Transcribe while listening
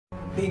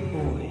Big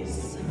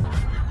boys.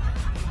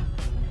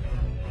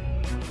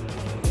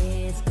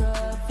 It's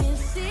cuffing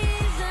season,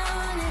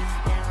 and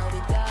now we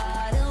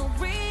got a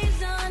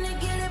reason to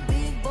get a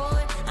big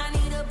boy. I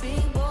need a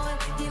big boy,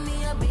 give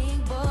me a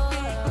big boy.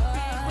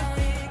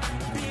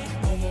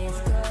 It's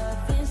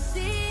cuffing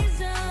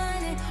season,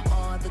 and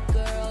all the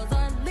girls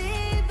are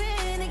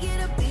leaving to get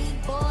a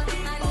big boy.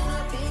 I need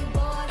a big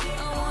boy,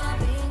 I want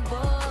a big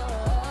boy.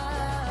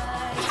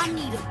 I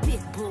need a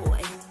big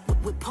boy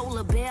with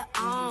polar bear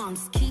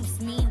arms,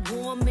 keeps me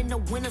warm in the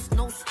winter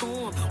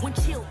snowstorm. When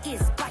chill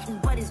is biting,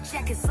 but his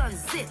jacket's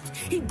unzipped.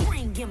 He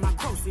bring in my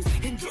groceries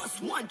in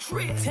just one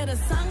trip. Till the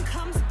sun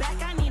comes back,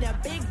 I need a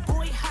big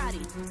boy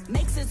hottie.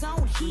 Makes his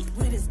own heat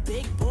with his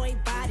big boy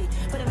body.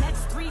 For the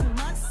next 3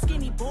 months,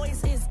 skinny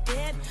boys is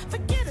dead.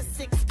 Forget a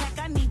six-pack,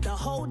 I need the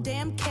whole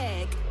damn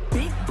keg.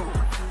 Big boy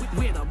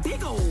with a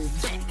big old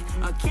back.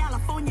 A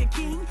California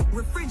king,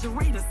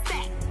 refrigerator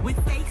stack. With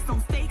steaks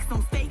on steaks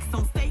on steaks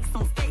on steaks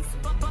on steaks.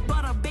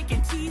 Butter,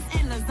 bacon, cheese,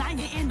 and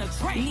lasagna in the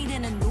tray. Need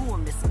an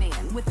enormous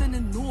man with an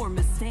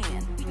enormous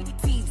stand.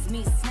 Feeds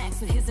me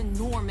snacks with his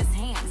enormous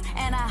hands.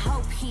 And I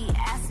hope he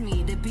asks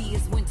me to be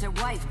his winter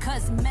wife,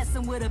 cause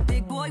messing with a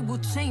big boy will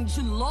change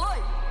your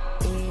life.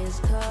 It's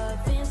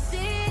cuffing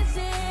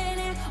season,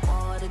 and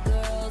all the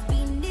girls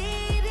be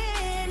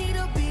needing. Need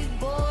a big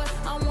boy,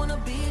 I want a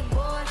big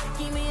boy,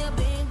 give me a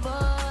big boy.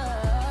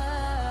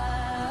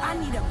 I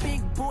need a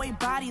big boy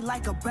body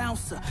like a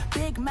bouncer,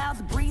 big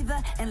mouth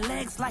breather and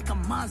legs like a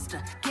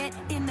monster. Get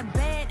in the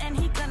bed and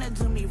he gonna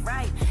do me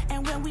right,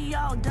 and when we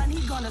all done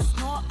he gonna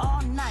snore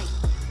all night,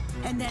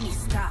 and then he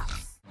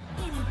stops.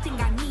 Anything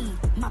I need,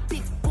 my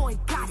big boy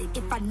got it.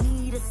 If I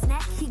need a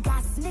snack, he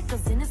got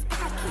Snickers in his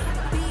pocket.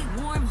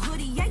 Big warm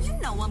hoodie, yeah, you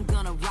know I'm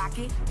gonna rock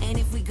it. And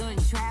if we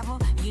gonna travel,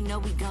 you know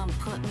we gonna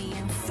put me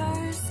in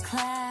first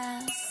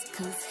class,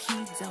 cause he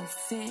don't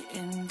fit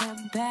in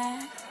the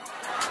back.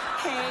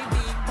 Hey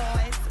big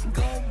boys,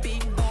 go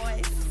big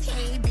boys.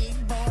 Hey big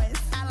boys,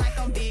 I like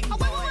them big boys.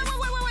 Wait.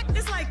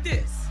 It's like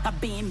this. I've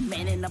been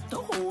manning up the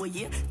whole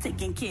year,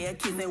 taking care of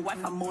kids and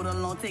wife. I mowed the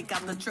lawn, take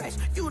out the trash.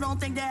 You don't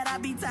think that I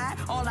be tired?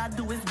 All I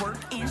do is work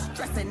and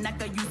stress, and I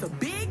could use a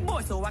big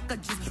boy so I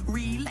could just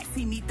relax.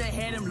 He need to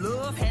have them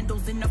love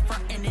handles in the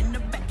front and in the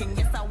back, and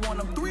yes, I want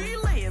them 3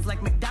 layers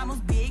like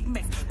McDonald's Big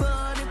Macs.